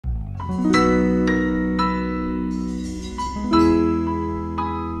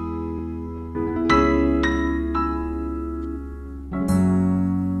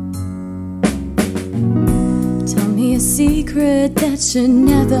Secret that should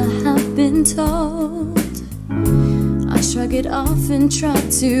never have been told. I shrug it off and try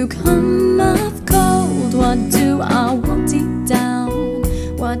to come off cold. What do I want deep down?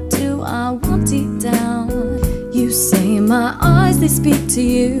 What do I want deep down? You say my eyes, they speak to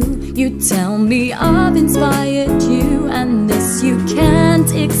you. You tell me I've inspired you, and this you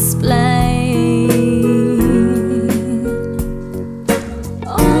can't explain.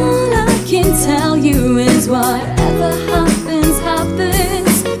 All I can tell you is whatever happens,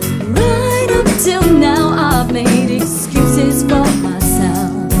 happens. Right up till now I've made excuses for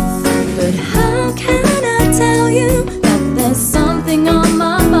myself, but how can I tell you that there's something on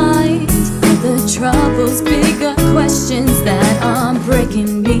my mind? The troubles, bigger questions that are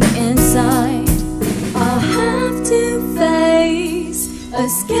breaking me inside. I'll have to face a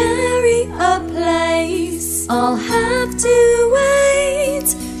scarier place. I'll have to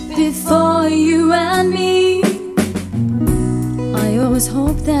wait before you and me. I always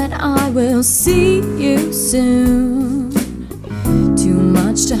hope that I will see you soon. Too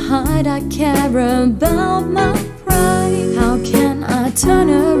much to hide, I care about my pride. How can I turn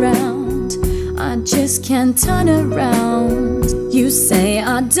around? I just can't turn around. You say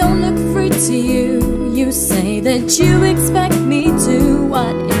I don't look free to you. You say that you expect me to.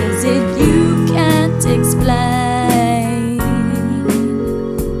 What is it you can't explain?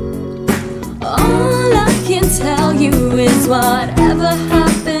 All I can tell you is whatever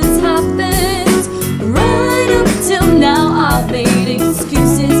happens, happens. Right up till now I've made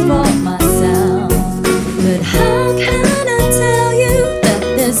excuses for myself, but how can I tell you that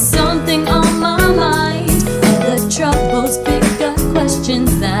there's something on my mind? Other troubles, bigger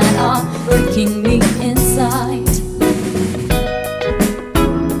questions that are breaking me inside.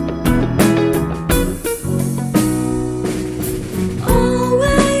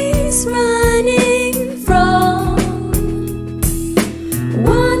 Always running from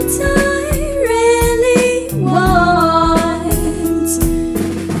what I really want.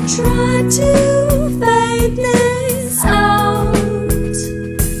 Try to fade this out,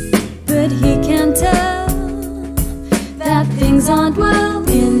 but he can't tell that things aren't well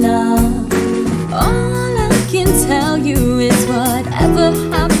enough. All I can tell you is whatever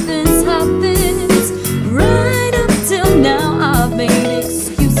happens, happens. Right up till now I've made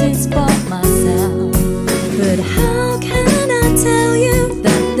excuses for myself, but how can I tell you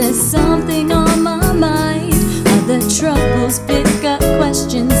that there's something on my mind? Other troubles, bigger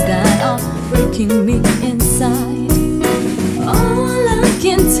questions that are breaking me inside. All I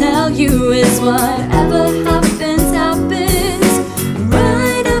can tell you is whatever happens, happens.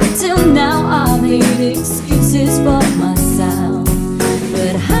 Right up till now I've made excuses for myself,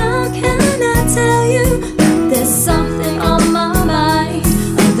 but how can I tell you that there's something on my mind?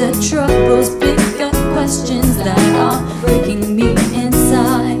 Other troubles, bigger questions that are breaking me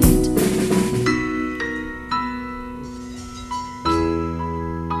inside.